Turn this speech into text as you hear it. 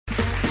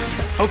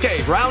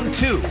Okay, round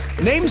two.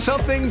 Name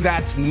something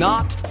that's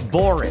not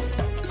boring.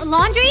 A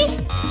laundry?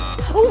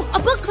 Ooh, a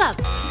book club.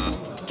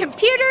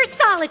 Computer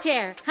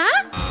solitaire,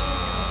 huh?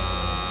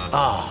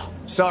 Ah,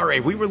 oh, sorry,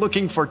 we were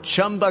looking for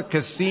Chumba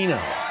Casino.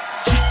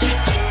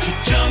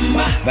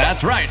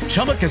 That's right,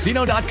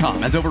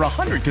 ChumbaCasino.com has over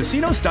 100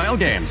 casino-style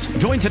games.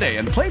 Join today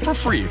and play for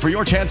free for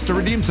your chance to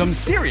redeem some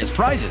serious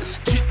prizes.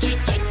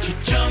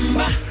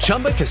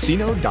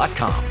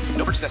 ChumbaCasino.com.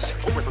 No purchase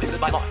necessary. Void where prohibited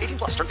by law. 18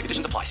 plus terms and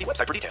conditions apply. See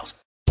website for details.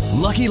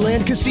 Lucky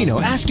Land Casino,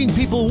 asking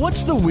people,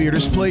 what's the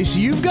weirdest place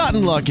you've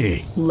gotten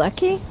lucky?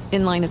 Lucky?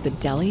 In line at the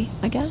deli,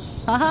 I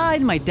guess? Aha,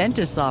 in my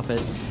dentist's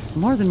office.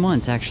 More than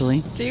once,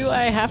 actually. Do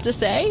I have to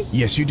say?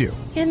 Yes, you do.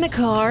 In the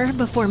car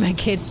before my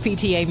kids'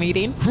 PTA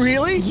meeting.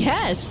 Really?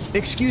 Yes.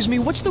 Excuse me,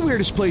 what's the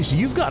weirdest place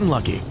you've gotten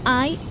lucky?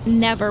 I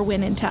never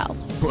win and tell.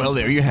 Well,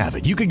 there you have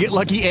it. You can get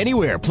lucky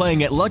anywhere,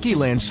 playing at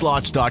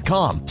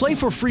LuckyLandSlots.com. Play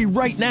for free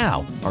right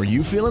now. Are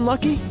you feeling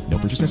lucky? No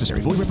purchase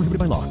necessary. Void where prohibited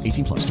by law.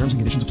 18 plus. Terms and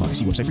conditions apply.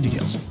 See website for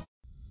details.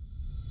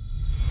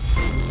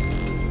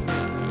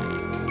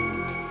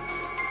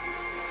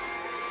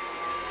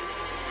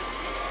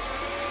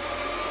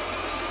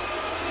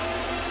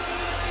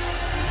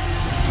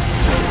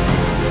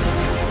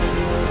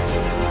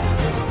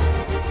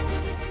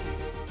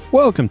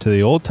 Welcome to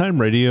the Old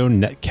Time Radio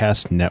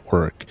Netcast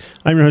Network.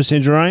 I'm your host,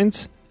 Andrew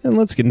Rines, and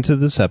let's get into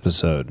this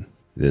episode.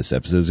 This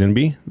episode is going to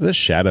be The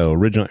Shadow.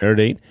 Original air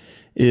date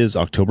is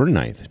October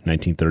 9th,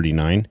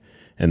 1939,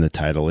 and the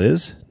title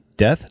is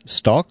Death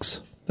Stalks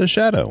the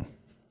Shadow.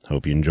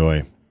 Hope you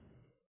enjoy.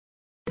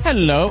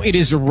 Hello, it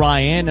is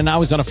Ryan, and I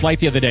was on a flight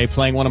the other day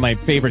playing one of my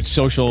favorite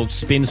social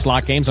spin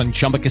slot games on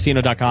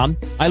ChumbaCasino.com.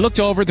 I looked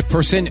over at the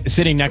person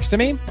sitting next to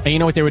me, and you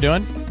know what they were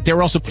doing? They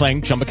were also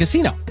playing Chumba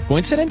Casino.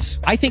 Coincidence?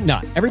 I think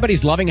not.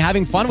 Everybody's loving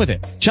having fun with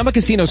it. Chumba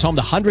Casino is home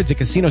to hundreds of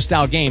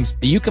casino-style games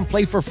that you can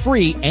play for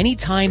free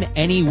anytime,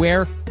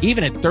 anywhere,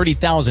 even at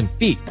 30,000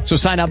 feet. So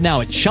sign up now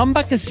at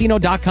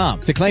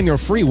ChumbaCasino.com to claim your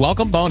free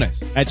welcome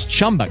bonus. That's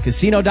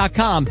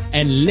ChumbaCasino.com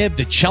and live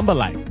the Chumba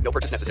life. No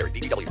purchase necessary.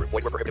 VGW. Void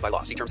where prohibited by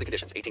law. See terms and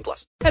conditions. 18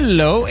 plus.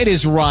 Hello, it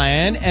is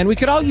Ryan, and we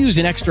could all use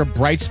an extra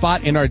bright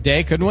spot in our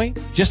day, couldn't we?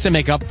 Just to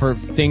make up for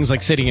things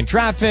like sitting in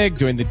traffic,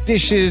 doing the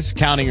dishes,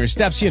 counting your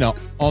steps, you know,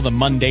 all the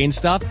mundane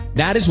stuff.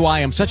 That is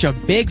why I'm such a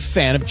big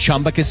fan of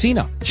Chumba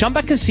Casino.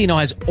 Chumba Casino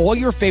has all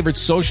your favorite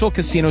social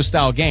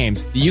casino-style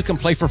games that you can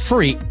play for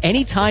free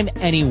anytime,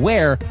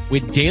 anywhere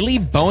with daily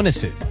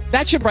bonuses.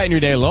 That should brighten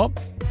your day a little.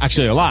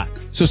 Actually, a lot.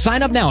 So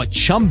sign up now at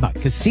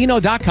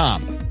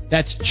ChumbaCasino.com.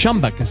 That's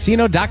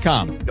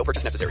ChumbaCasino.com. No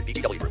purchase necessary.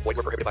 VGW. Void where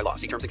prohibited by law.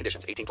 See terms and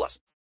conditions. 18 plus.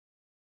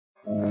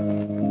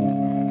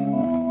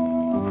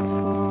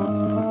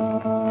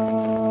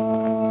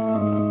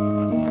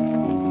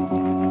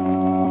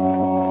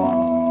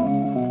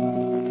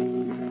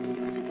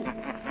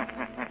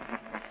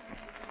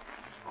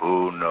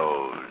 Who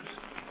knows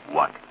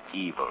what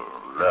evil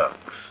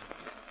lurks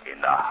in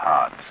the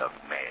hearts of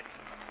men?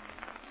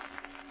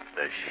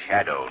 The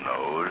Shadow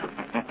knows.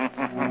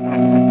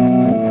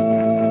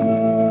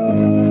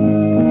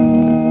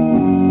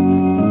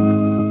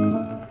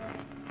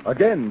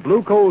 Again,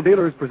 Blue Coal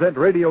dealers present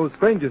radio's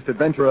strangest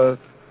adventurer,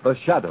 The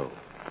Shadow.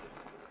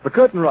 The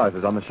curtain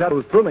rises on The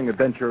Shadow's thrilling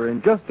adventure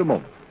in just a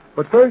moment.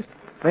 But first,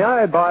 may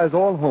I advise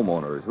all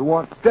homeowners who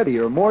want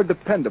steadier, more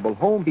dependable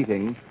home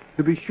heating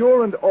to be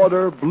sure and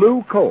order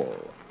Blue Coal.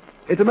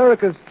 It's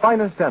America's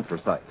finest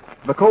anthracite,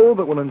 the coal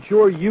that will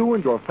ensure you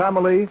and your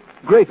family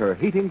greater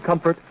heating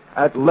comfort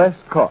at less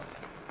cost.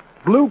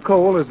 Blue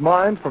Coal is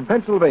mined from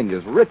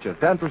Pennsylvania's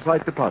richest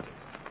anthracite deposit.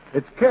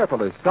 It's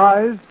carefully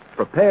sized,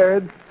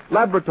 prepared,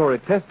 laboratory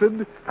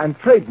tested, and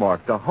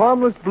trademarked a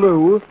harmless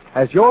blue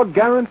as your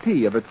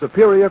guarantee of its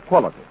superior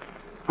quality.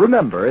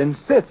 Remember,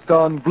 insist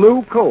on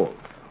Blue Coal.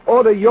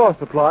 Order your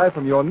supply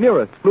from your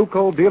nearest Blue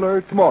Coal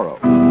dealer tomorrow.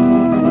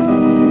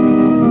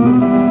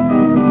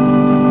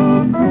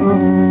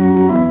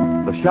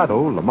 The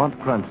Shadow, Lamont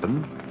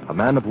Cranston, a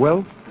man of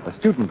wealth, a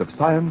student of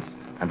science,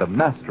 and a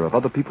master of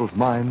other people's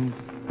minds,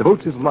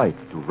 devotes his life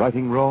to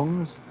righting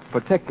wrongs,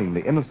 protecting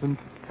the innocent,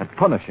 and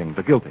punishing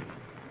the guilty.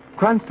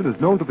 Cranston is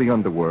known to the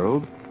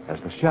underworld as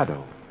the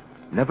Shadow.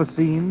 Never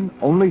seen,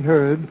 only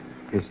heard,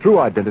 his true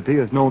identity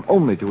is known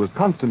only to his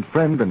constant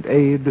friend and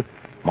aide,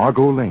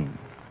 Margot Lane.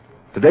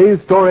 Today's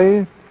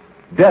story,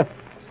 Death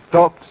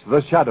Stalks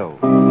the Shadow.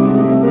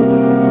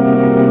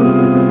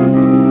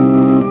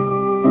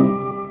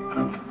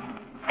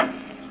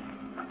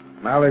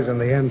 Mally's in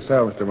the inn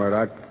cell, Mr.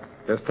 Murdoch.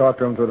 Just talk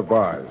to him through the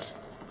bars.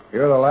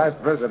 You're the last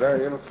visitor,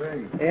 you'll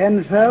see.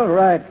 In cell,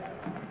 right.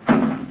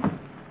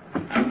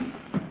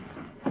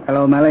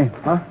 Hello, Mally.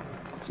 Huh?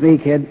 It's me,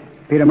 kid.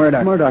 Peter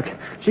Murdoch. Murdoch.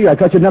 Gee, I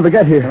thought you'd never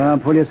get here. Well,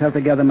 pull yourself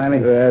together, Mally.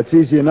 It's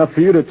easy enough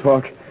for you to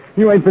talk.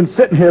 You ain't been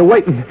sitting here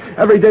waiting.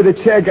 Every day the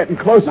chair getting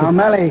closer. Now,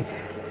 Mally.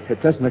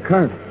 It doesn't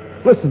occur.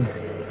 Listen.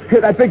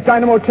 Hear that big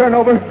dynamo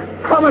turnover?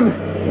 Coming.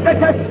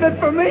 That's it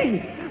for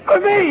me. For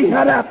me.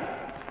 Shut up.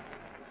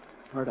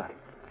 Murdoch.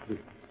 Did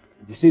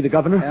you see the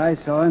governor? Yeah, I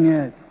saw him,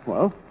 yes.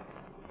 Well?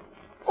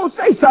 Oh,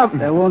 say something.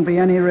 There won't be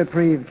any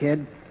reprieve,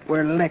 kid.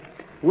 We're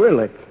licked. We're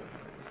licked.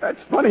 That's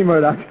funny,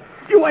 Murdoch.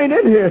 You ain't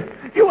in here.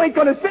 You ain't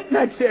going to sit in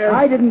that chair.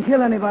 I didn't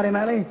kill anybody,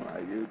 Mally. Why,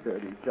 you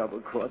dirty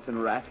double-crossing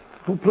rat.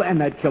 Who planned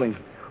that killing?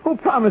 Who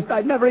promised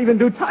I'd never even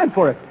do time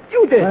for it?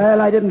 You did.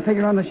 Well, I didn't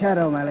figure on the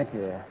shadow, Mally.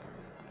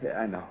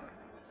 Yeah, I know.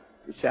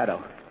 The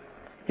shadow.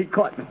 He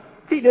caught me.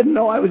 He didn't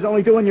know I was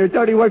only doing your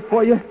dirty work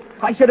for you.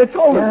 I should have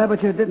told him. Yeah,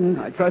 but you didn't.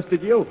 I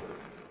trusted you.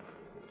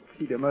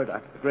 Peter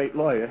Murdoch, the great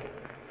lawyer.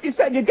 You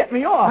said you'd get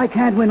me off. I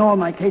can't win all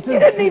my cases. You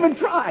didn't even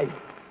try.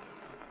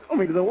 Throw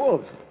me to the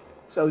wolves.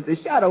 So the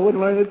shadow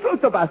wouldn't learn the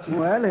truth about you.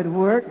 Well, it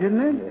worked,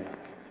 didn't it? Yeah.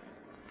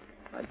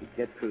 If I could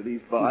get through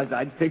these bars,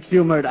 I'd fix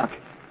you, Murdoch.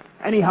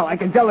 Anyhow, I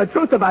can tell the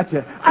truth about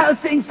you. I'll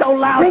sing so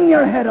loud. Sing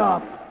your head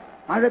off.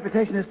 My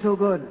reputation is too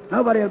good.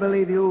 Nobody will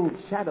believe you.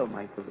 The shadow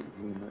might believe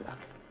me, Murdoch.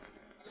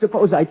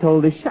 Suppose I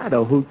told the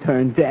shadow who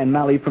turned Dan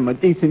Malley from a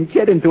decent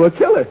kid into a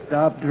killer.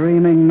 Stop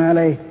dreaming,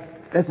 Mally.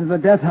 This is the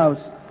death house.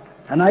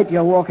 Tonight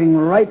you're walking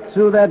right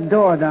through that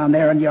door down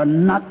there, and you're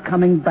not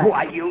coming back.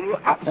 Why, you...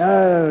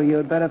 Oh,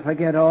 you'd better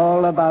forget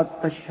all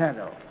about the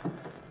shadow.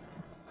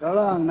 So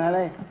long,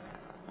 Mally.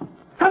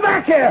 Come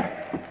back here!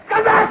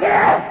 Come back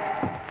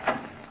here!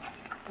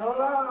 So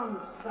long,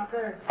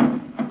 sucker.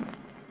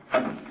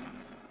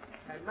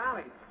 Hey,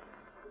 Mally.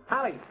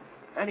 Mally,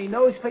 any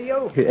news for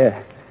you?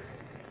 Yeah.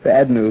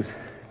 Bad news.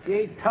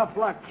 Gee, tough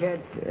luck,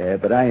 kid. Yeah,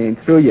 but I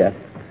ain't through yet.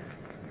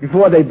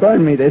 Before they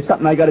burn me, there's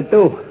something I gotta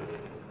do.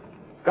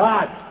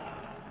 Guard!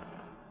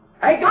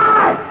 Hey,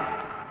 guard!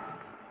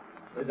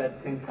 Where's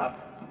that tin cup?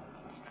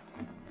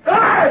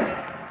 Guard!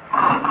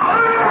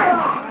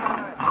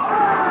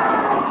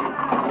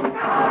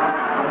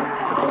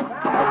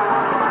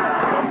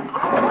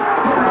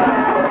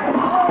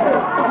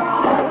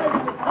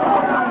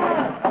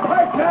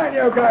 Pipe down,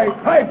 you guys!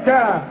 Pipe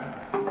down!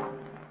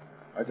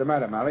 What's the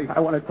matter, Mally? I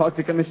want to talk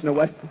to Commissioner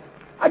Weston.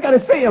 I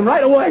gotta see him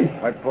right away.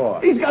 What for?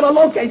 He's gotta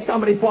locate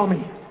somebody for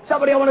me.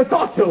 Somebody I want to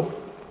talk to.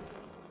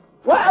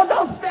 Well,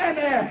 don't stand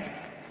there.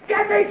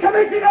 Get me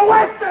Commissioner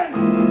Weston!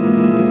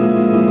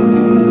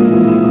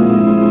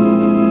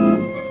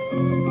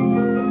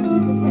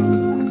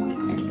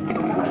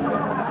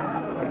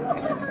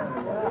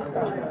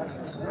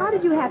 How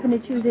did you happen to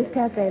choose this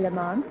cafe,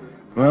 Lamont?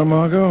 Well,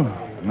 Margot,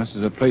 this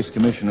is a place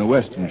Commissioner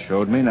Weston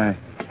showed me, and I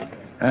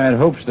had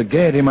hopes the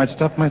gaiety might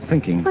stop my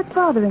thinking. What's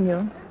bothering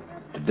you?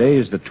 Today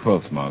is the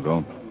 12th,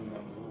 Margot.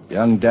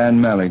 Young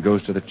Dan Malley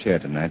goes to the chair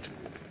tonight,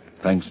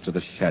 thanks to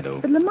the shadow.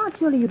 But, Lamont,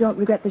 surely you don't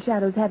regret the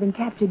shadows having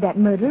captured that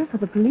murderer for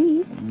the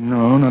police?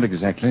 No, not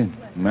exactly.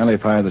 Malley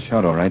fired the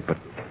shot all right, but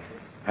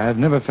I've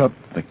never felt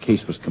the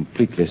case was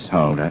completely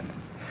solved.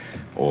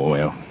 Oh,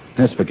 well,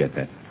 let's forget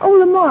that. Oh,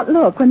 Lamont,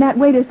 look. When that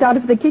waiter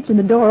started for the kitchen,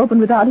 the door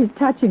opened without his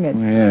touching it.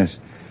 Yes.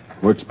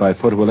 Works by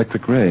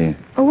photoelectric ray.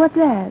 Oh, what's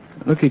that?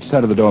 Look each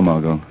side of the door,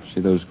 Margot.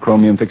 See those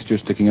chromium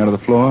fixtures sticking out of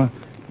the floor?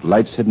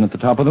 Lights hidden at the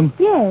top of them?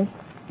 Yes.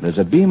 There's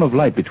a beam of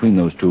light between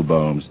those two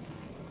bulbs.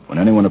 When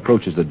anyone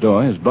approaches the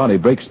door, his body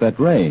breaks that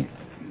ray.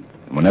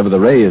 And whenever the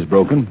ray is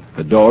broken,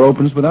 the door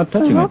opens without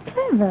touching How it.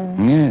 clever.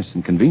 Yes,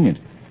 and convenient.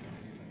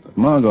 But,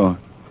 Margot,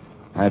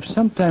 I've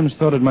sometimes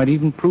thought it might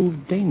even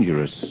prove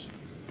dangerous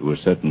to a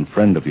certain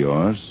friend of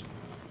yours.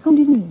 Whom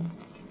do you mean?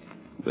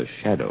 The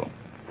shadow.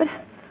 But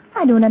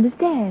I don't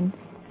understand.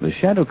 The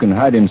shadow can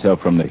hide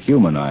himself from the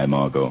human eye,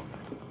 Margot.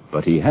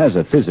 But he has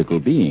a physical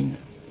being,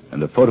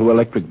 and the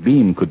photoelectric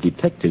beam could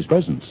detect his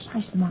presence.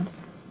 Hush, Lamont.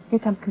 Here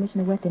comes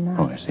Commissioner Weston now.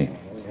 Oh, I see.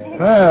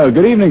 Well,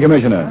 good evening,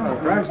 Commissioner.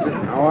 Cranston,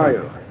 how are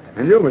you?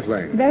 And you, Miss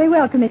Lane? Very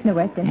well, Commissioner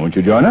Weston. Won't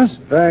you join us?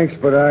 Thanks,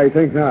 but I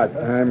think not.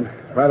 I'm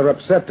rather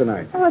upset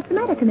tonight. Oh, what's the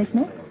matter,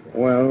 Commissioner?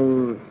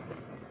 Well,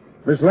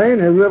 Miss Lane,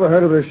 have you ever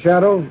heard of the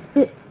shadow?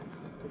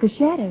 The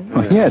shadow?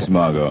 Oh, yes,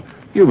 Margot.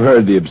 You've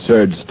heard the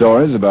absurd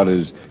stories about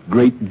his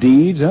great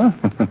deeds, huh?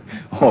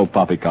 All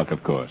poppycock,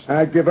 of course.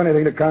 I'd give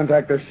anything to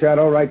contact the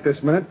shadow right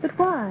this minute. But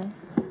why?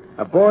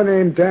 A boy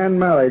named Dan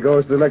Malley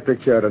goes to the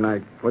electric chair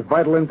tonight with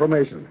vital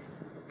information.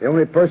 The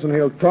only person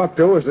he'll talk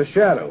to is the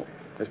shadow.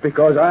 It's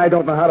because I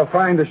don't know how to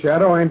find the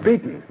shadow I'm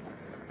beaten.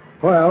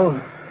 Well,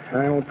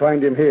 I won't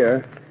find him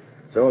here.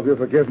 So if you'll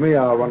forgive me,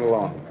 I'll run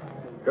along.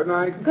 Good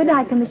night. Good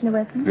night, Commissioner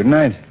Weston. Good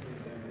night.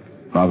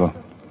 Margot,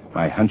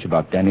 my hunch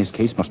about Danny's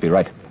case must be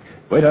right.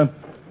 Waiter.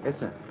 Yes,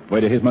 sir.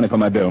 Waiter, here's money for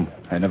my bill.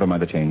 Never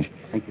mind the change.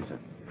 Thank you, sir.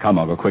 Come,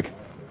 Margot, quick.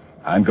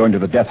 I'm going to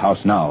the death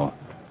house now.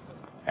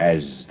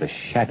 As the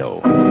shadow.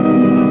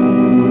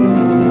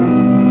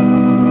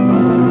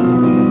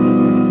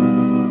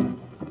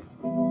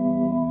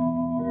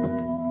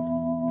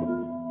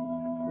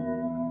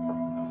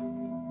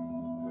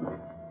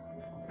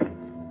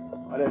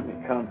 Why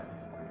doesn't he come?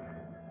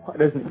 Why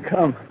doesn't he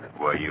come?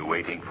 Were you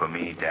waiting for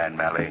me, Dan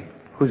Malley?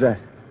 Who's that?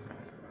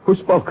 Who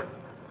spoke?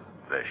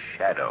 The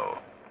shadow.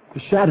 The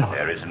shadow.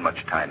 There isn't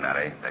much time,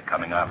 Malley. They're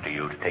coming after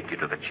you to take you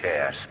to the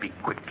chair. Speak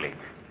quickly.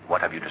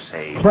 What have you to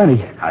say?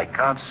 Plenty. I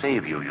can't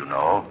save you, you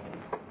know.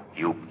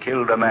 You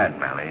killed a man,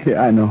 Malley.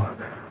 Yeah, I know.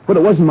 But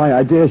it wasn't my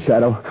idea,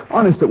 Shadow.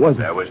 Honest, it wasn't.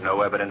 There was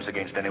no evidence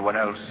against anyone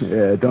else.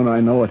 Yeah, don't I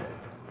know it.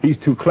 He's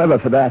too clever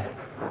for that.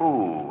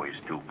 Who is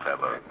too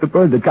clever? The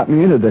bird that got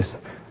me into this.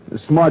 The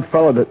smart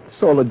fellow that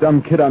sold a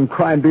dumb kid on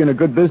crime being a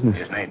good business.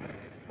 His name?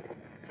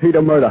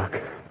 Peter Murdoch.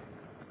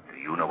 Do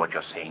you know what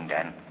you're saying,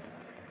 Dan?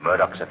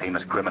 Murdoch's a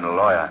famous criminal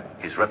lawyer.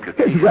 His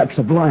reputation... His reps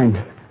are blind.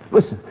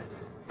 Listen,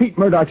 Pete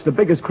Murdoch's the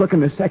biggest crook in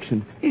this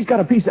section. He's got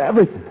a piece of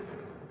everything.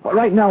 Well,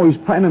 right now he's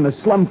planning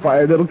a slum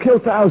fire that'll kill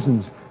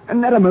thousands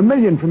and net him $1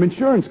 million from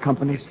insurance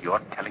companies.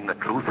 You're telling the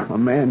truth? A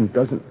man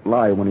doesn't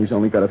lie when he's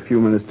only got a few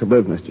minutes to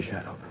live, Mr.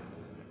 Shadow.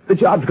 The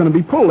job's going to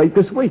be pulled late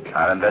this week.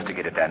 I'll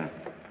investigate it then.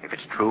 If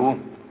it's true,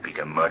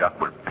 Peter Murdoch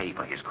will pay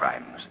for his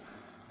crimes.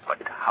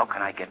 But how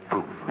can I get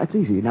proof? That's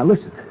easy. Now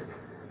listen.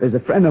 There's a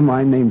friend of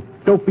mine named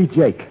Dopey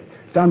Jake,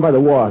 down by the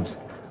wharves,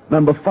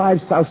 number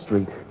 5 South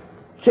Street.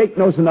 Jake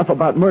knows enough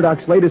about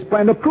Murdoch's latest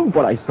plan to prove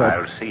what I said.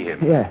 I'll see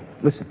him. Yeah,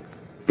 listen.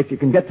 If you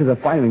can get to the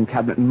filing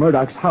cabinet in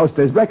Murdoch's house,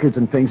 there's records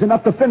and things,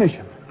 enough to finish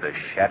him. The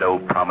Shadow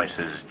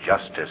promises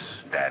justice,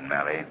 Dan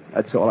Malley.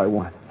 That's all I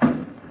want.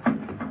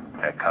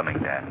 They're coming,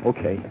 Dan.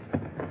 Okay.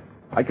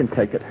 I can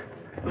take it.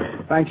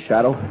 Thanks,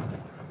 Shadow.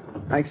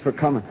 Thanks for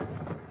coming.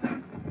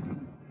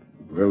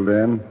 Well,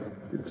 Dan,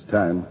 it's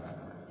time.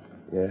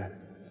 Yeah.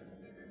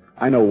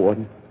 I know,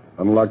 Warden.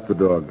 Unlock the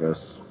door, Gus.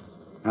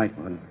 Right,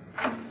 Warden.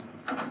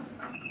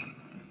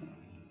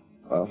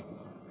 Well,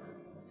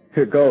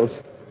 here goes.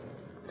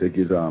 Take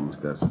his arms,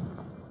 Gus.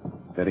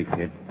 Steady,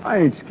 kid. I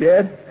ain't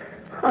scared.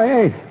 I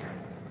ain't.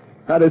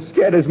 Not as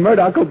scared as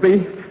Murdoch will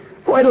be.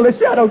 Wait till the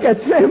Shadow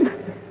gets him.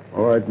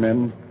 All right,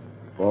 men.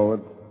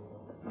 Forward.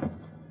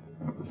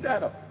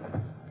 Shadow.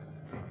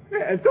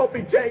 Yeah, don't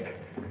be Jake.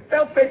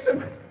 They'll fix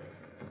him.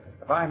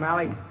 Goodbye,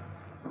 Mally.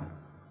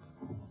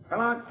 Come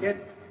on, kid.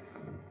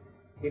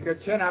 Keep your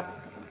chin up.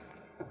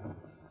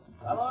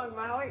 Come on,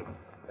 Mally.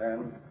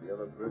 And the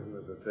other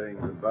prisoners are saying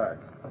goodbye.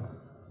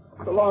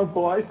 So long,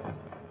 boys.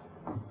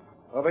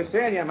 We'll be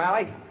seeing you,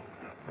 Mally.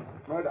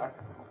 Murdoch.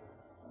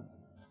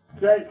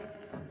 Jake.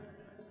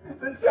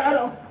 The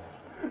Shadow.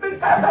 The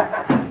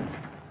Shadow.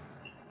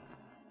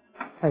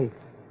 Hey,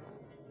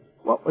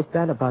 what was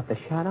that about the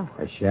Shadow?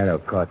 The Shadow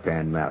caught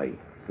Dan Mally.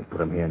 He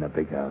put him here in the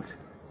big house.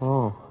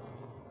 Oh.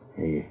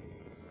 Hey,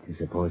 you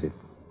suppose it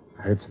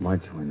hurts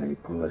much when they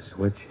pull a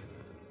switch?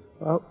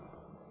 Well,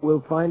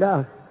 we'll find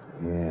out.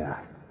 Yeah.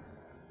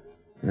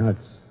 You know,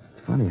 it's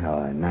funny how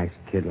a nice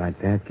kid like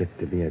that gets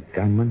to be a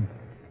gunman.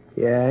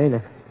 Yeah, ain't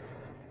it?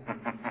 The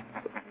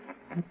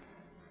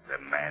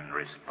man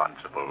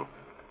responsible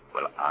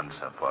will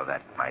answer for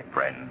that, my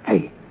friend.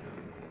 Hey,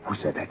 who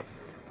said that?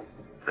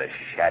 The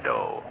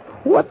Shadow.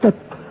 What the...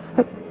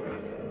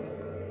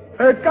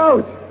 There it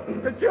goes.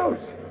 The juice.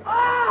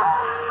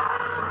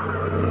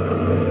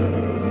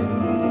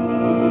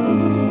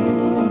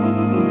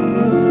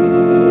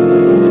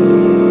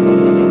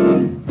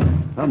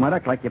 Well,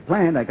 Murdoch, like you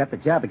planned, I got the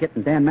job of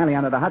getting Dan Malley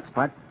out of the hot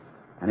spot,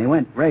 and he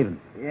went raving.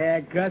 Yeah,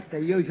 Gus,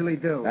 they usually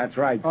do. That's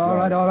right. All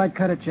right,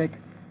 cut it, Chick.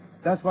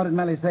 Just what did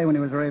Malley say when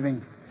he was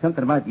raving?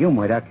 Something about you,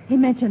 Murdoch. He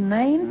mentioned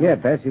names? Yeah,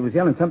 Bess, he was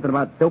yelling something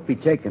about Dopey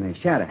Jake and his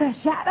Shadow. The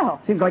Shadow.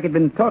 Seems like he'd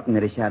been talking to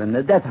the Shadow in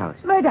the death house.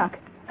 Murdoch,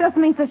 doesn't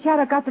mean the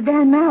Shadow got the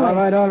Dan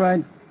Malley. All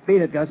right.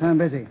 Beat it, Gus. I'm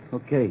busy.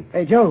 Okay.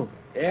 Hey, Joe.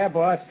 Yeah,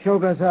 boss. Show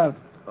Gus out.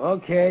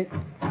 Okay.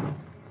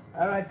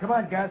 All right, come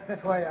on, Gus.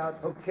 This way out.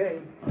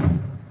 Okay.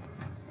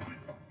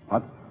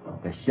 What?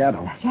 The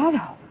Shadow. The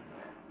Shadow.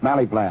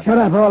 Mally Blast. Shut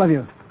up, all of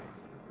you.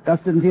 Gus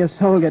didn't see a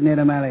soul get near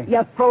to Malley.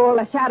 You fool.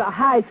 The Shadow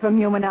hides from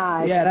human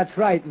eyes. Yeah, that's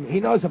right. And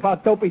he knows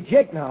about Dopey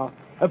Jake now.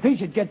 If he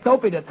should get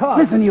Dopey to talk...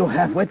 Listen, you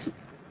half-wits.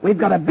 We've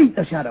got to beat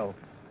the Shadow,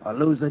 or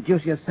lose the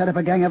juiciest setup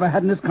a gang ever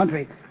had in this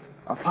country.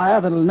 A fire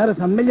that'll net us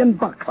 $1 million.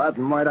 But,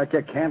 Murdoch,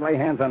 you can't lay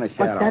hands on the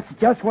Shadow. But that's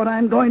just what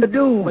I'm going to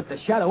do. But the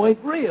Shadow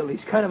ain't real. He's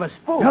kind of a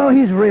spook. No,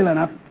 he's real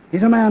enough.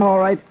 He's a man, all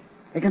right.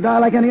 He can die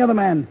like any other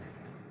man.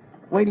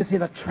 Wait till you see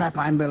the trap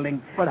I'm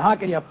building. But how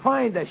can you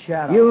find the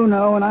Shadow? You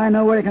know, and I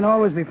know where he can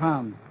always be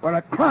found. Where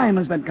a crime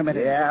has been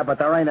committed. Yeah, but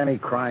there ain't any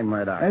crime,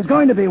 Murdoch. There's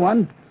going to be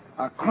one.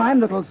 A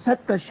crime that'll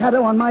set the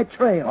Shadow on my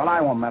trail. Well,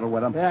 I won't meddle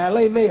with him. Yeah,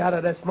 leave me out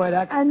of this,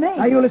 Murdoch. And me.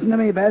 Now, you listen to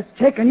me, Bess.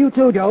 Chick, and you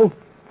too, Joe.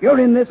 You're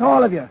in this,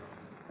 all of you.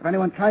 If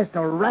anyone tries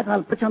to rat,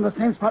 I'll put you on the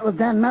same spot with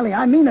Dan Malley.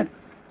 I mean it.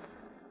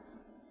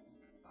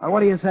 Well,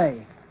 what do you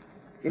say?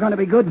 You going to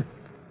be good?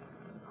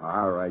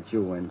 All right,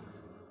 you win.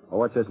 Well,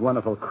 what's this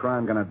wonderful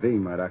crime going to be,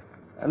 Murdoch?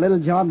 A little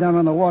job down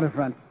on the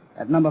waterfront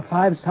at number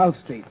 5 South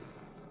Street.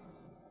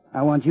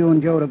 I want you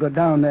and Joe to go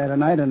down there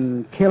tonight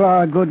and kill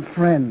our good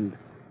friend,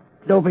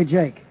 Dopey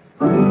Jake.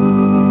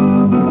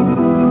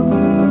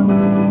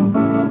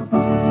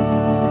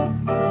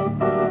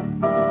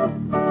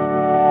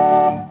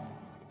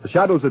 The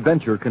Shadow's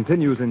adventure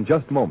continues in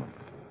just a moment.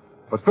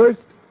 But first,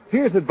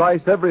 here's advice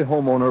every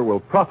homeowner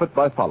will profit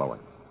by following.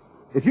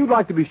 If you'd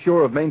like to be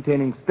sure of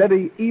maintaining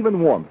steady,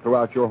 even warmth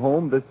throughout your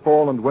home this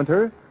fall and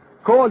winter,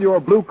 call your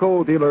Blue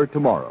Coal dealer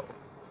tomorrow.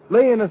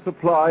 Lay in a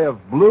supply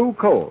of Blue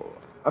Coal,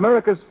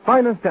 America's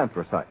finest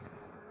anthracite.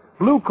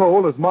 Blue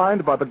Coal is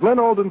mined by the Glen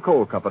Alden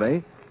Coal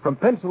Company from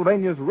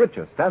Pennsylvania's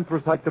richest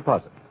anthracite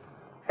deposit.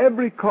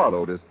 Every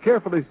carload is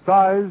carefully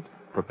sized,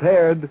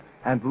 prepared,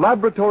 and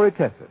laboratory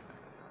tested.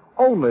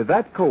 Only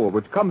that coal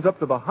which comes up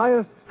to the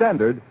highest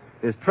standard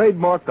is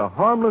trademarked a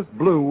harmless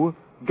blue,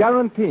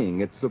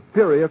 guaranteeing its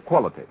superior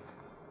quality.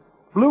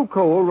 Blue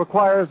coal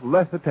requires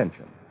less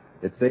attention.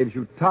 It saves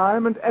you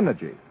time and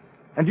energy,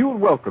 and you'll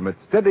welcome its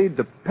steady,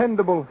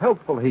 dependable,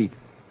 healthful heat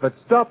that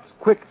stops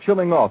quick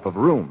chilling off of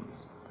rooms,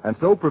 and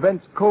so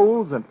prevents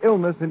colds and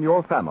illness in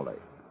your family.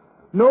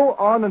 No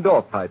on and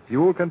off type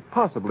fuel can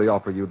possibly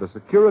offer you the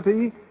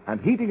security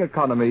and heating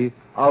economy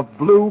of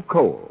blue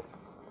coal.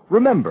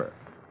 Remember,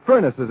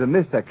 furnaces in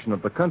this section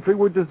of the country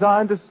were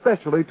designed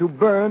especially to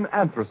burn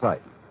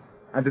anthracite.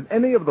 And in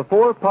any of the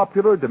 4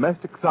 popular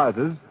domestic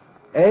sizes,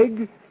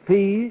 egg,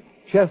 pea,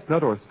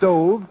 chestnut, or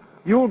stove,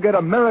 you'll get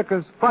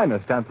America's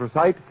finest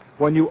anthracite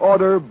when you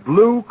order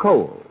blue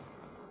coal.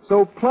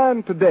 So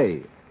plan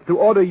today to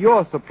order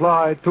your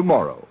supply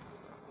tomorrow.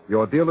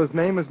 Your dealer's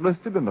name is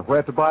listed in the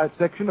Where to Buy It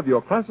section of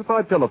your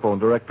classified telephone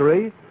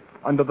directory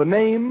under the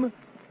name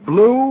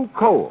Blue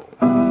Coal.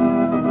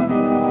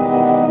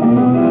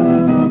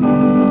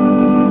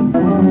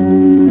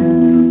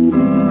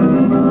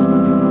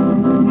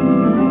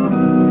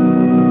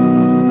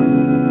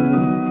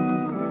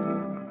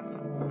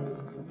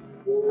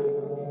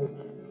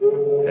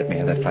 Let me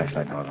have that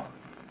flashlight, Marlowe.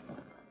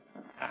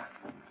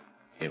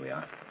 Here we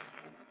are.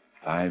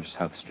 5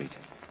 South Street.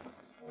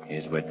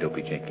 Here's where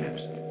Dopey Jake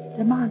lives.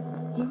 Lamont,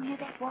 do you hear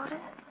that water?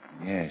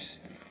 Yes.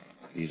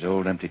 These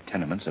old empty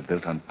tenements are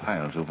built on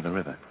piles over the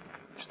river.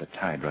 It's the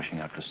tide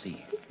rushing out to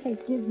sea. This place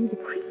gives me the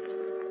creeps.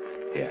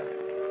 Here.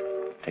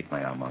 Take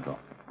my arm, Margot.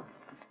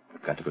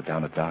 We've got to go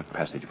down a dark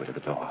passageway to the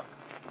door.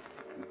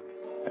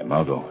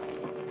 Margot,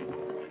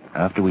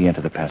 after we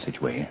enter the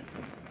passageway,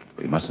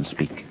 we mustn't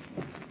speak.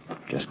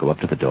 Just go up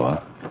to the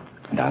door,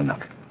 and I'll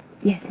knock.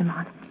 Yes,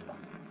 Lamont.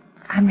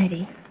 I'm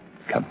ready.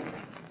 Come.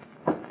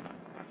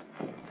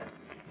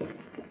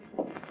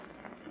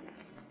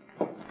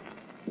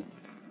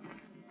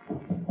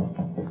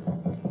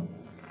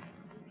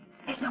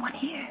 There's no one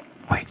here.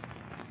 Wait.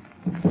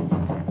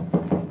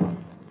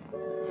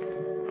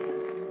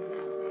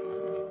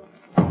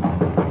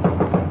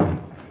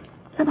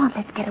 Lamont,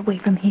 let's get away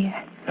from here.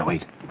 No,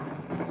 wait.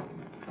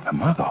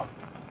 Margot,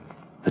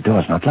 the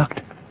door's not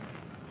locked.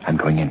 I'm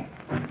going in.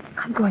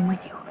 I'm going with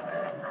you.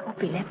 I won't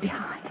be left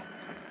behind.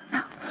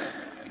 Now.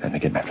 Let me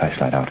get my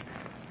flashlight out.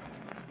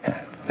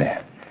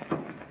 There.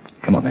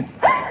 Come on, then.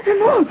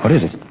 Lamont! What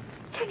is it?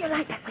 Turn your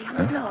light that way on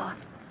the floor.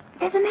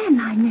 There's a man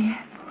lying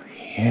there.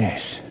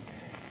 Yes.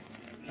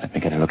 Let me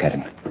get a look at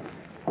him.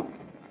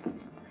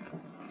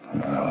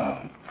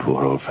 Oh,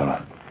 poor old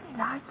fellow. He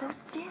lies so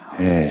still.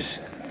 Yes.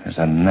 There's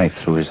a knife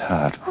through his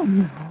heart. Oh,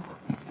 no.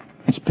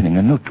 It's pinning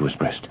a note to his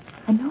breast.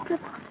 A note,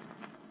 Lamont?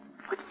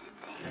 What does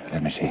it say?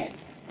 Let me see.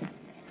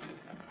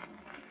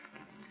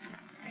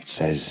 It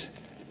says,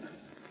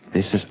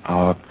 "This is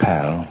our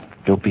pal,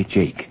 Dopey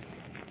Jake.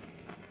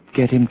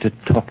 Get him to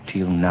talk to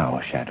you now,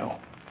 Shadow."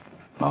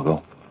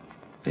 Margot,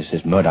 this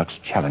is Murdoch's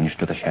challenge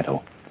to the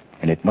Shadow,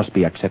 and it must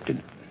be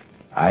accepted.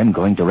 I'm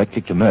going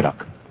directly to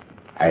Murdoch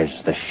as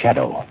the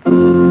Shadow.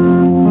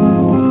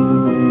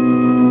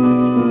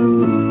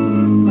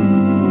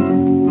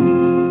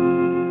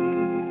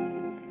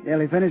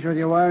 Nearly finished with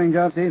your wiring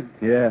job, Steve?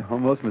 Yeah,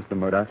 almost, Mr.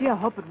 Murdoch. Gee, I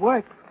hope it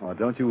worked. Oh,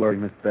 don't you worry,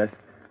 Miss Bess.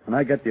 When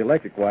I get the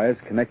electric wires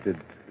connected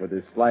with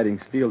this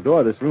sliding steel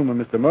door, this room of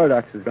Mr.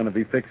 Murdoch's is going to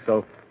be fixed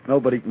so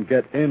nobody can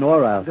get in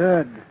or out.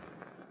 Good.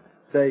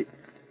 Say,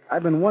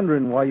 I've been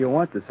wondering why you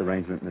want this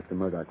arrangement, Mr.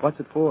 Murdoch. What's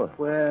it for?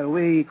 Well,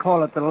 we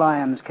call it the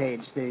lion's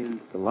cage, Steve.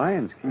 The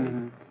lion's cage?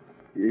 Mm-hmm.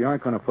 You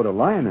aren't going to put a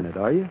lion in it,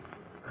 are you?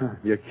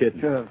 You're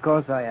kidding. Sure, of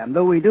course I am.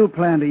 Though we do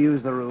plan to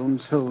use the room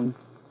soon.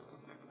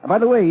 By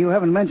the way, you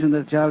haven't mentioned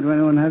this job to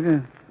anyone, have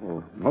you?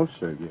 Well, no,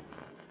 sir.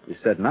 You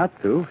said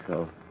not to,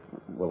 so...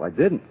 Well, I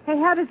didn't. Hey,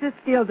 how does this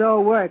steel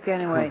door work,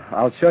 anyway?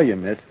 I'll show you,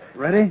 miss.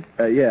 Ready?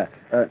 Yeah.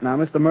 Now,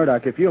 Mr.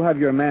 Murdoch, if you'll have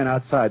your man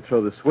outside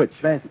throw the switch.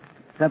 Bess,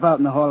 step out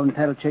in the hall and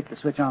tell Chick to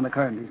switch on the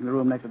current. He's in the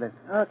room next to this.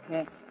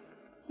 Okay.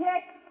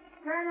 Chick,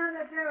 turn on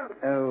the tube.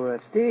 Oh,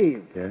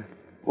 Steve. Yeah?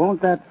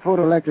 Won't that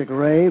photoelectric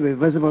ray be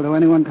visible to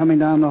anyone coming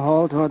down the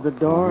hall toward the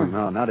door? Oh,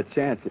 no, not a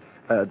chance.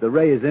 The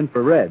ray is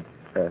infrared.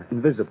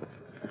 Invisible.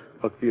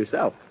 Look for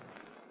yourself.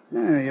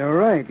 Yeah, you're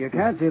right. You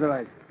can't see the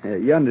light.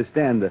 You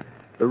understand,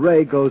 the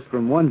ray goes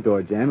from one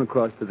door jamb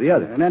across to the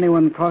other. And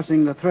anyone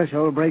crossing the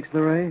threshold breaks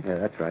the ray? Yeah,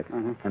 that's right.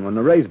 Uh-huh. And when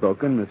the ray's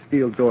broken, the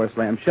steel door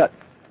slams shut.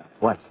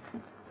 What?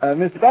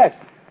 Mr. Bass,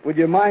 would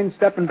you mind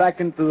stepping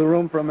back into the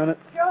room for a minute?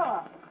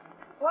 Sure.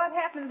 What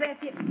happens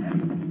after you...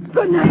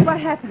 Good night, what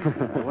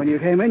happened? When you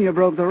came in, you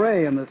broke the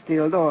ray and the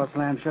steel door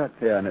slammed shut.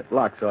 Yeah, and it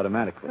locks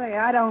automatically. Say,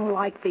 I don't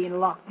like being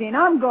locked in.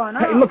 I'm going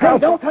out. Hey, look out!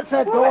 Don't touch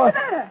that door. What's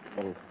the matter?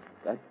 Oh,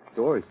 that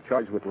door is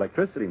charged with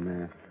electricity,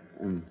 man.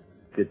 And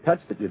if you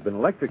touched it, you'd been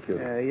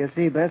electrocuted. You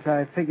see, Bess,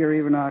 I figure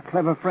even our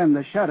clever friend,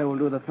 the Shadow, will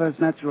do the first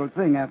natural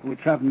thing after we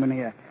trap him in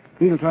here.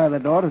 He'll try the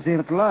door to see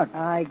if it's locked.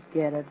 I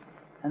get it.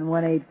 And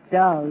when he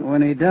does...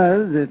 When he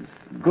does, it's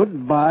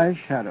goodbye,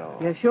 Shadow.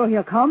 You're sure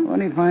he'll come?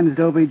 When he finds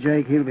Dopey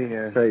Jake, he'll be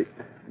here. Say,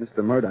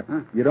 Mr. Murdoch,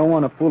 you don't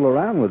want to fool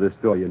around with this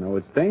door, you know.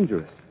 It's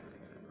dangerous.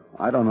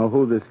 I don't know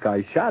who this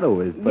guy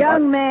Shadow is, but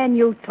Young man,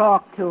 you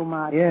talk too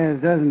much.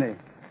 Yes, doesn't he?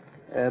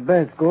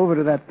 Beth, go over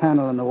to that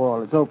panel in the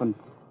wall. It's open.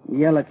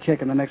 Yell at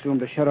Chick in the next room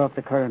to shut off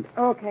the current.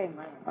 Okay,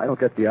 Mike. I don't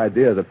get the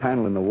idea of the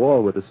panel in the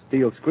wall with a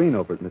steel screen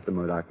over it, Mr.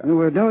 Murdoch.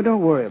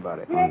 Don't worry about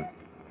it. Chick,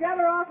 shut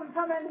her off and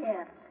come in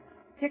here.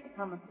 Chick's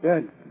coming.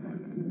 Good.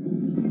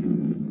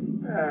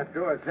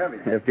 Door's heavy.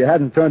 If you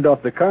hadn't turned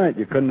off the current,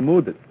 you couldn't have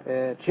moved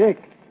it.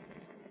 Chick,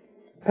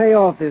 pay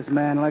off this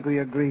man like we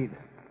agreed.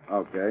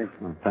 Okay.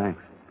 Oh,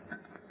 thanks.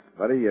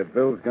 Buddy, your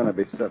bill's gonna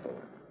be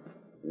settled.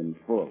 In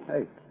full.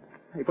 Hey,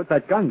 put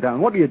that gun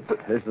down. What are you doing?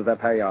 This is the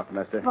payoff,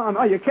 mister.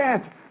 No, you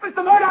can't.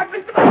 Mr. Murdoch,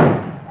 Mr.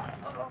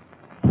 Murdoch!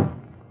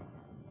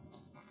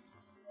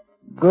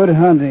 Good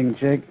hunting,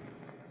 Chick.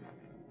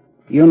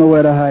 You know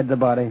where to hide the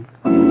body.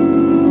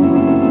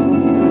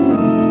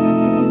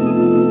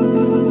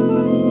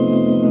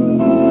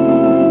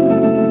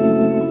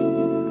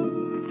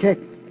 Chick.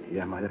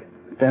 Yeah, Murdoch.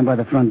 Stand by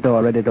the front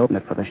door, ready to open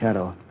it for the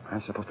shadow.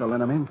 I'm supposed to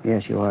let him in?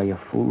 Yes, you are, you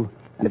fool.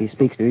 And if he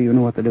speaks to you, you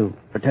know what to do.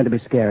 Pretend to be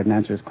scared and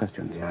answer his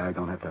questions. Yeah, I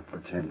don't have to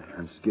pretend.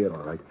 I'm scared,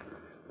 all right.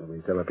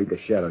 Wait till I beat the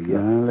shadow, yeah.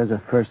 Well, there's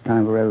a first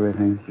time for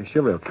everything. You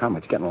sure he'll come?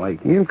 It's getting late.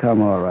 He'll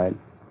come all right.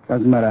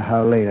 Doesn't matter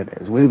how late it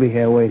is. We'll be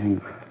here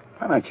waiting.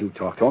 Why don't you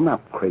talk to him? I'm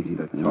not crazy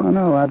to talk.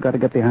 No, I've got to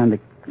get behind the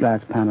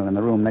glass panel in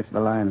the room next to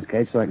the lion's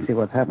cage so I can see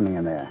what's happening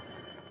in there.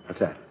 What's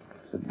that?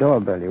 It's a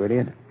doorbell, you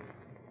idiot.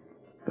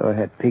 Go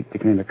ahead, peek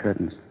between the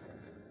curtains.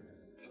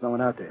 There's no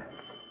one out there.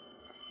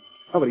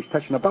 Nobody's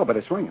touching the bell, but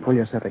it's ringing. Pull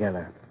yourself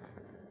together.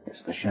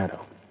 It's the shadow.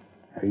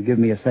 Now, you give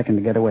me a second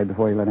to get away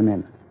before you let him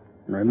in.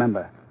 And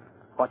remember,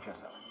 watch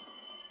yourself.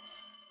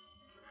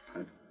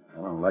 I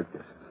don't like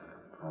this.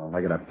 I don't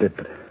like it a bit,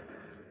 but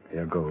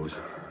here goes.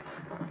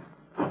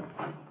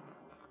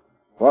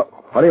 What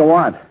do you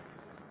want?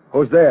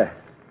 Who's there?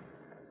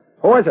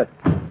 Who is it?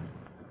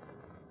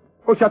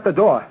 Who shut the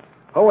door?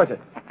 Who is it?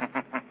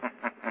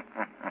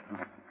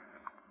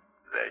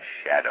 The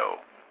shadow.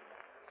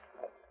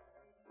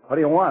 What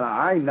do you want?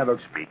 I never...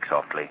 Speak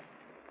softly.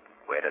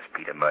 Where does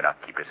Peter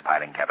Murdoch keep his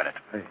filing cabinet?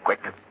 Hey.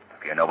 Quick. Do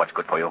you know what's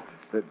good for you?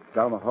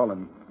 Down the hall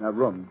in that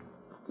room.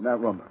 In that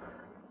room.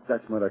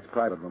 That's Murdoch's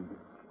private room.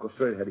 Go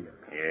straight ahead of you.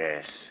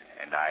 Yes,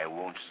 and I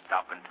won't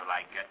stop until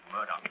I get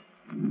Murdoch.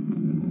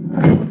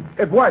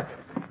 It worked.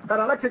 That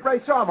electric ray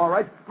saw him, all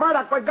right.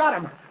 Murdoch, we got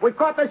him. We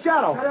caught the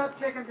shadow. Shut up,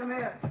 Chicken. Come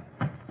here.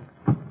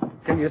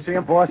 Can you see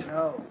him, boss?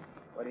 No,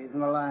 but he's in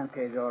the lion's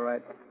cage, all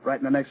right. Right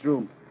in the next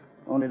room.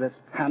 Only this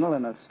panel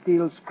and a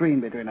steel screen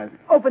between us.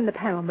 Open the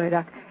panel,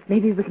 Murdoch.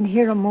 Maybe we can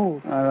hear him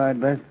move. All right,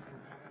 Beth.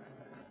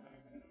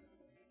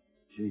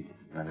 Gee,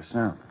 not a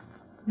sound.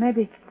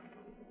 Maybe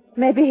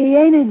he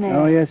ain't in there.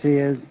 Oh, yes, he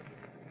is.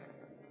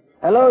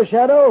 Hello,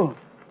 Shadow.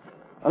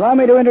 Allow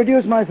me to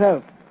introduce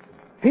myself.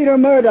 Peter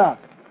Murdoch,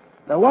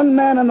 the one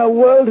man in the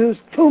world who's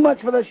too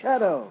much for the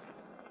Shadow.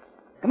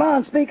 Come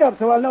on, speak up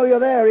so I'll know you're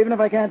there, even if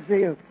I can't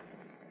see you.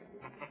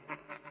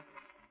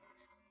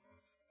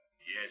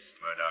 Yes,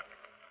 Murdoch.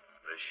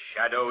 The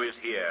shadow is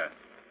here.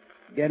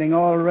 Getting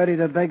all ready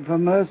to beg for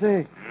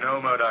mercy?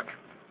 No, Murdoch.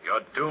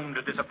 You're doomed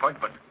to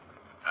disappointment.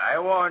 I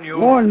warn you.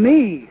 Warn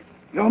me?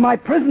 You're my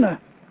prisoner.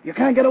 You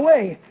can't get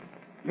away.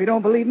 If you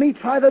don't believe me,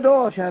 try the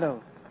door,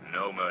 Shadow.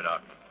 No,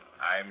 Murdoch.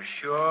 I'm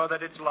sure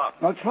that it's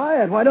locked. Well,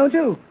 try it. Why don't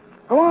you?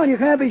 Go on, you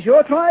can't be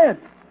sure. Try it.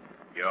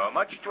 You're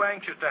much too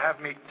anxious to have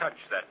me touch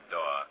that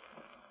door.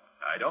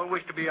 I don't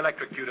wish to be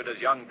electrocuted as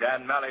young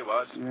Dan Malley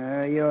was.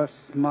 You're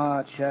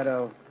smart,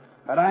 Shadow.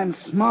 But I'm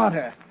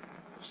smarter.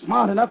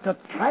 Smart enough to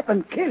trap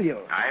and kill you.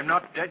 I'm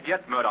not dead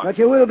yet, Murdoch. But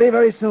you will be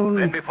very soon.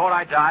 Then before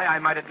I die, I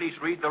might at least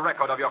read the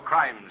record of your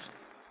crimes.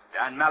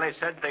 Dan Malley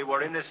said they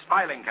were in this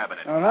filing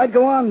cabinet. All right,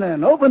 go on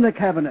then. Open the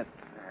cabinet.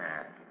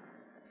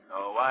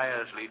 No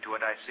wires lead to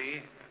it, I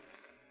see.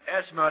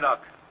 Yes,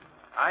 Murdoch.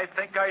 I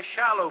think I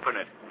shall open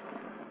it.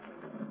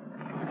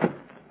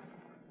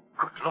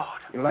 Good Lord.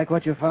 You like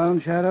what you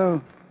found,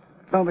 Shadow?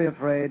 Don't be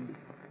afraid.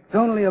 It's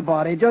only a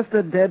body, just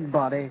a dead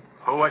body.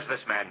 Who was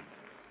this man?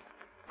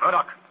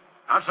 Murdoch,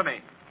 answer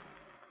me.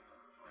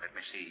 Let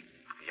me see.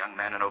 A young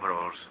man in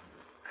overalls.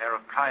 A pair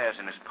of pliers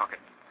in his pocket.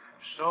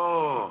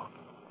 So,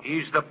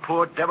 he's the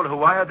poor devil who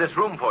wired this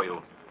room for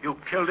you. You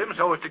killed him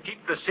so as to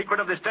keep the secret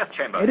of this death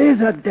chamber. It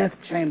is a death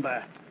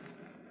chamber.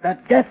 The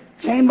death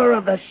chamber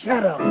of the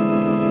Shadow.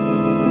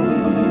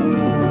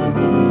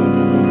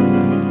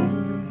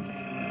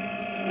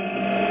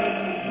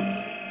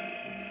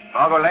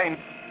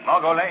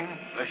 Margot Lane.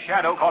 The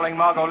Shadow calling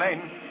Margot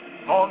Lane.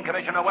 Phone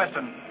Commissioner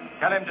Weston.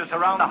 Tell him to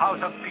surround the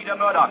house of Peter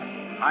Murdoch.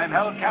 I'm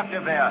held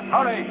captive there.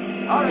 Hurry!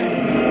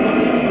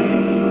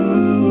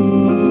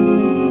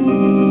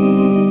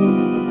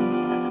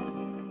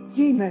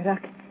 Gee,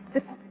 Murdoch.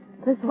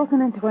 This walking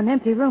into an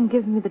empty room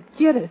gives me the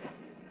jitters.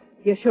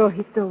 You're sure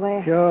he's still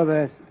there? Sure,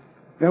 Bess.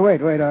 Now,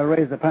 wait. I'll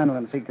raise the panel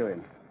and speak to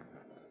him.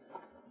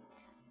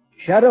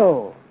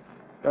 Shadow,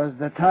 does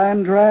the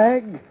time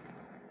drag?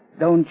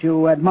 Don't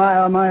you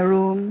admire my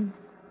room?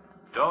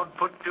 Don't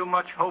put too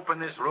much hope in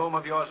this room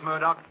of yours,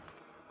 Murdoch.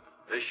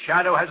 The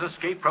Shadow has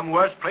escaped from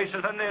worse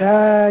places than this.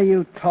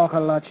 You talk a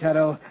lot,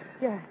 Shadow.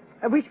 Yeah,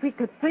 I wish we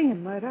could see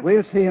him, Murdoch.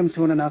 We'll see him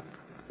soon enough.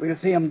 We'll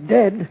see him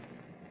dead.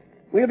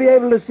 We'll be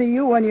able to see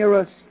you when you're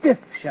a stiff,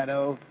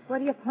 Shadow.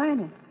 What are you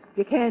planning?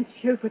 You can't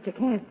shoot what you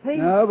can't see.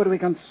 No, but we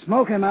can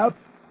smoke him out.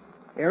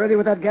 You ready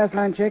with that gas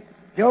line, chick?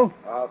 Joe?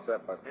 All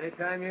set, Buck.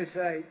 Anytime you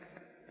say.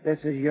 This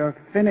is your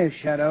finish,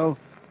 Shadow.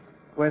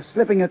 We're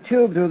slipping a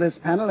tube through this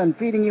panel and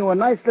feeding you a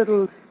nice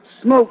little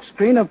smoke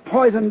screen of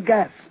poison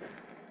gas.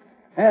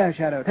 There,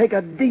 Shadow, take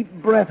a deep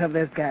breath of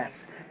this gas.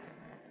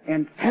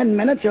 In 10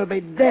 minutes, you'll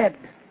be dead.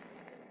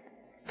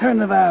 Turn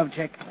the valve,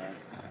 chick.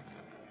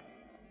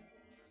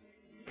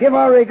 Give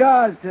our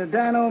regards to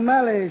Dan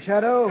O'Malley,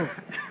 Shadow,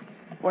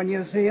 when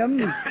you see him.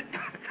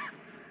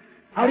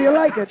 How do you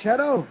like it,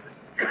 Shadow?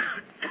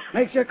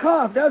 Makes you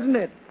cough, doesn't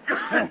it?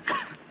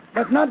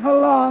 But not for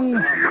long.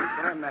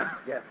 Turn that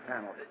gas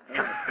panel.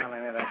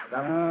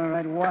 All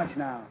right, watch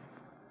now.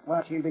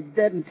 Watch, he'll be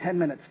dead in 10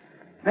 minutes.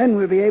 Then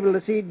we'll be able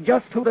to see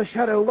just who the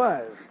Shadow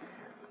was.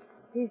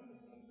 He's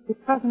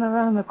buzzing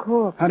around the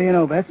corpse. How do you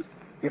know, Beth?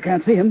 You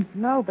can't see him?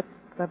 No, but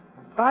the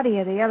body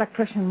of the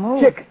electrician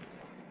moved. Chick,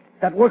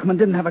 that workman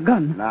didn't have a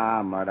gun.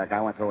 Nah, Murdoch,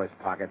 I went through his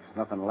pockets.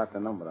 Nothing left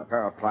in them but a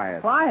pair of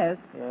pliers. Pliers?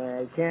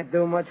 Yeah, he can't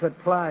do much with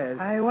pliers.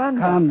 I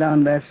wonder. Calm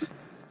down, Bess.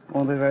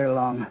 Won't be very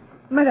long.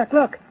 Murdoch,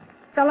 look.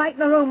 The light in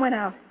the room went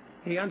out.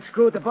 He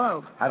unscrewed the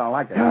bulb. I don't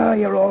like it. Oh,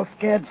 you're all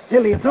scared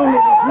silly. It's only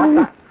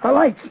the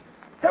lights.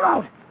 They're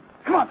out.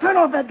 Come on, turn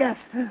off that gas.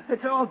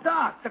 It's all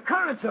dark. The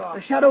current's off.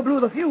 The Shadow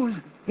blew the fuse.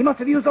 He must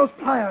have used those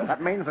pliers.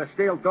 That means the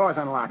steel door's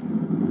unlocked.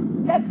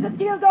 That's the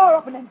steel door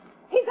opening.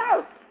 He's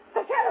out.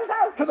 The Shadow's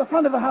out. To the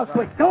front of the house,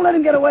 quick. Don't let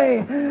him get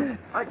away.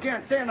 I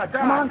can't see in the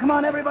dark. Come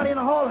on, everybody in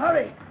the hall.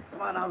 Hurry.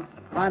 Come on now.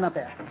 Line up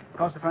there.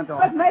 Across the front door.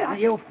 But, Mayor...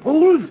 You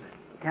fools.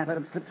 Can't let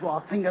him slip through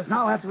our fingers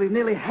now after we've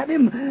nearly had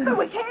him. But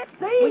we can't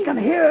see. We can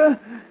hear.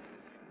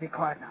 Be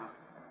quiet now.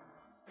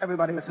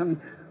 Everybody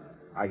listen.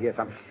 I hear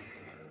something.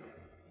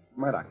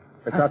 Murdoch,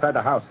 it's outside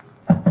the house.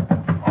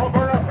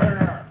 Open up in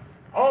there.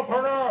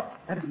 Open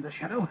up. That isn't the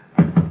Shadow.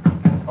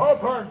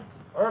 Open.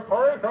 Or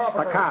police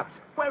officer. The cops.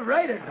 We're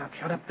raided. Now,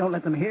 shut up. Don't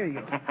let them hear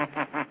you.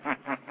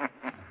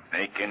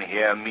 They can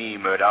hear me,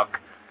 Murdoch.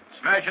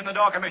 Smash in the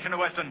door, Commissioner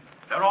Weston.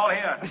 They're all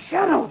here. The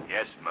Shadow.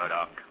 Yes,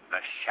 Murdoch. The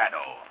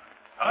Shadow.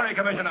 Hurry,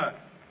 Commissioner.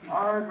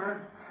 All right, man.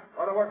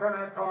 Go to work on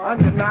that car. I'm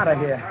getting out of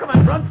here. Come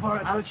on, run for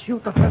it. I'll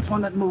shoot the first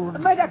one that moves.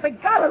 Murdoch, we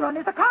gotta run.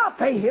 There's a cop.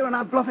 Stay here and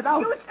I'll bluff it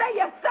out. You stay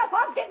yourself.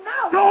 I'm getting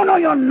out. No,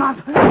 you're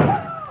not.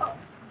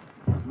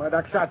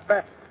 Murdoch shot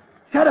back.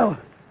 Shadow,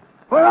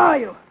 where are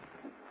you?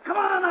 Come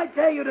on, I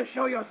dare you to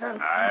show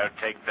yourself. I'll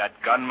take that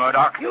gun,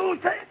 Murdoch. You.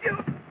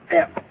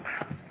 There.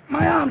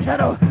 My arm,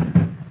 Shadow.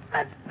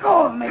 Let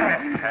go of me.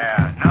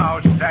 There. Now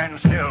stand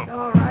still.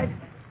 All right.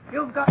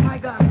 You've got my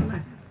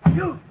gun.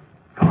 Shoot.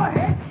 Go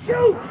ahead.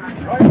 Shoot.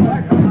 Right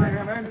back on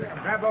here, man.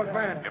 Grab those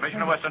men.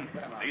 Commissioner Weston,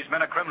 these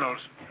men are criminals.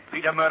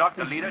 Peter Murdoch,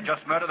 the leader,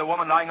 just murdered the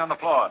woman lying on the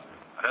floor.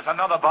 And there's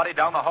another body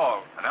down the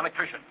hall, an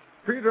electrician.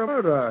 Peter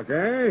Murdoch,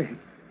 eh?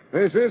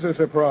 This is a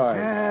surprise.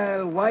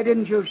 Well, why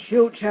didn't you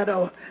shoot,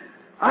 Shadow?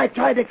 I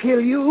tried to kill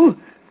you.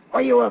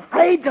 Were you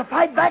afraid to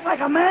fight back like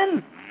a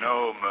man?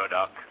 No,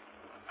 Murdoch.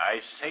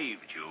 I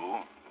saved you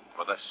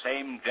for the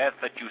same death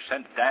that you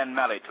sent Dan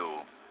Malley to.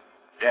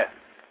 Death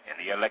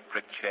in the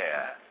electric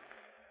chair.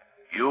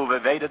 You've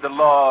evaded the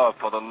law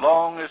for the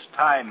longest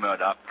time,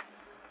 Murdoch.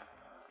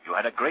 You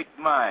had a great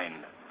mind.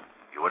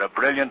 You were a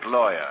brilliant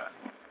lawyer.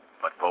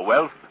 But for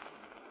wealth,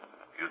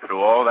 you threw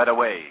all that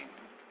away.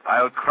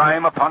 Piled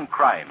crime upon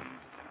crime.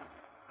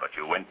 But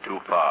you went too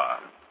far.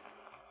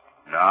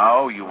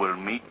 Now you will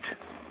meet,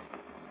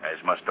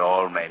 as must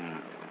all men,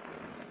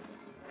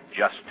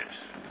 justice.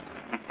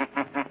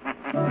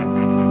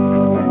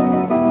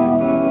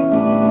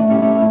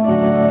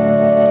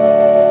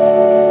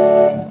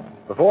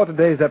 Before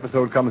today's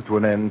episode comes to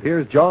an end,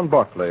 here's John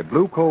Barclay,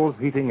 Blue Coal's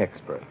heating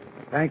expert.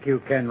 Thank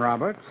you, Ken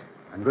Roberts,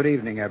 and good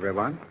evening,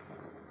 everyone.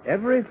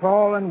 Every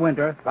fall and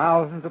winter,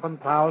 thousands upon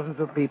thousands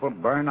of people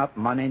burn up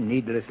money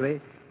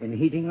needlessly in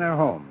heating their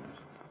homes.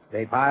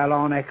 They pile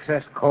on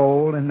excess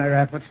coal in their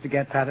efforts to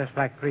get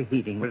satisfactory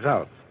heating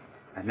results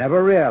and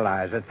never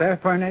realize that their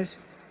furnace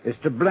is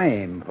to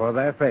blame for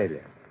their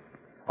failure.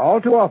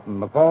 All too often,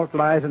 the fault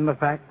lies in the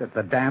fact that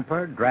the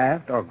damper,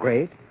 draft, or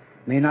grate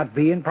may not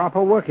be in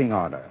proper working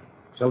order.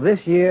 So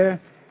this year,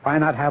 why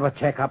not have a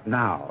checkup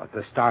now at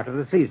the start of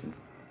the season?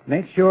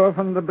 Make sure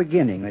from the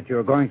beginning that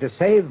you're going to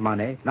save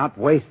money, not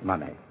waste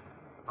money.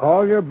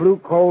 Call your Blue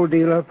Coal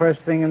dealer first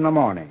thing in the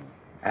morning.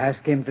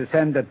 Ask him to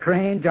send a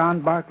trained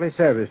John Barclay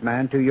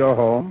serviceman to your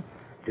home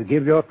to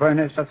give your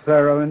furnace a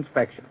thorough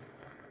inspection.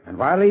 And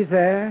while he's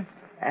there,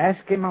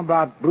 ask him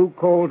about Blue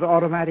Coal's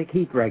automatic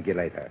heat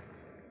regulator.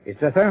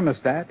 It's a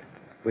thermostat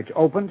which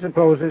opens and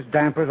closes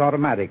dampers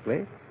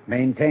automatically,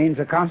 maintains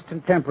a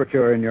constant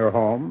temperature in your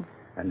home,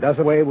 and does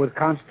away with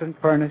constant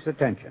furnace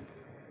attention.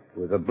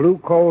 With a Blue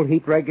Coal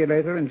heat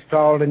regulator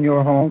installed in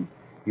your home,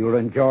 you'll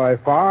enjoy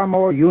far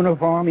more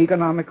uniform,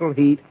 economical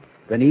heat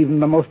than even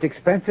the most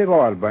expensive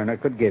oil burner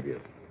could give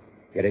you.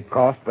 Yet it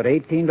costs but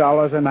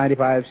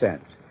 $18.95,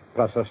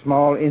 plus a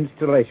small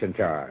installation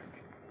charge.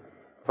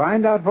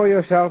 Find out for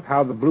yourself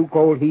how the Blue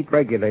Coal heat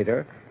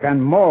regulator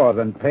can more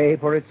than pay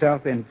for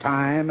itself in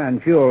time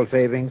and fuel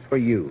savings for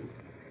you.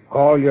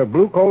 Call your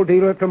Blue Coal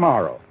dealer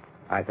tomorrow.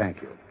 I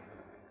thank you.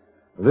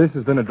 This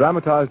has been a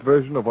dramatized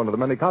version of one of the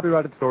many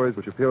copyrighted stories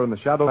which appear in the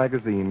Shadow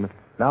magazine,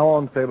 now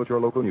on sale at your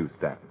local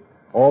newsstand.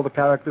 All the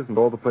characters and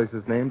all the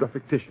places named are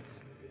fictitious.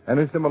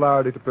 Any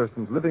similarity to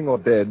persons living or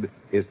dead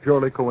is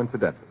purely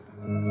coincidental.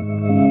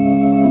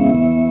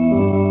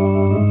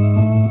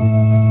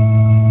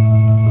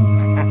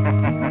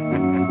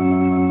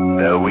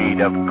 The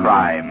weed of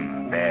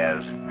crime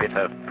bears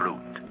bitter fruit.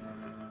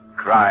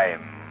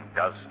 Crime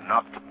does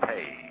not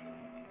pay.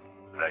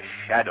 The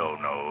Shadow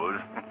knows.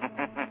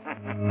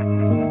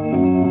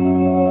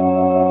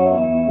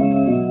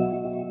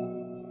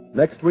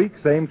 Next week,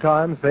 same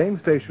time, same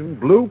station,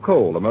 Blue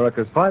Coal,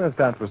 America's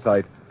finest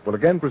anthracite, will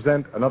again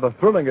present another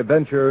thrilling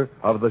adventure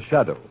of the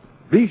Shadow.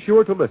 Be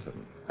sure to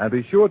listen, and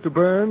be sure to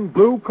burn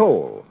Blue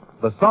Coal,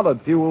 the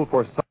solid fuel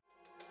for...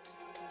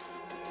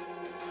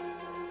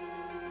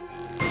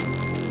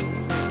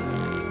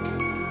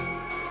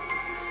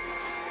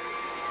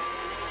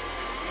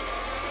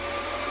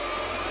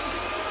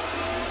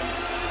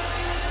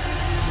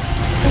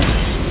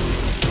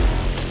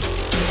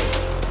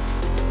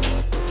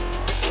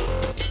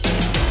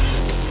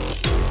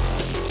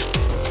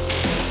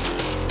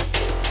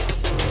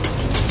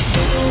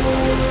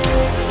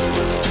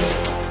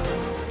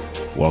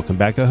 Welcome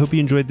back. I hope you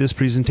enjoyed this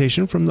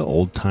presentation from the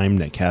Old Time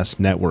Netcast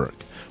Network.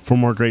 For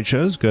more great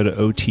shows, go to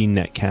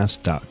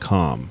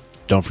otnetcast.com.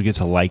 Don't forget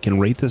to like and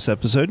rate this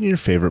episode in your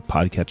favorite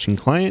podcatching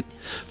client.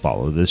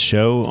 Follow this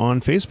show on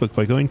Facebook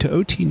by going to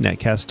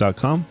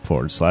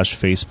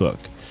otnetcast.com/Facebook.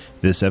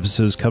 This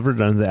episode is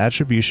covered under the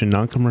Attribution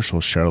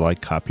Non-Commercial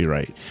Share-alike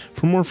copyright.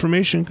 For more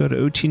information, go to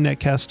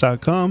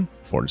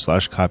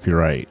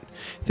otnetcast.com/copyright.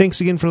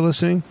 Thanks again for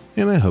listening,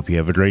 and I hope you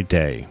have a great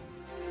day.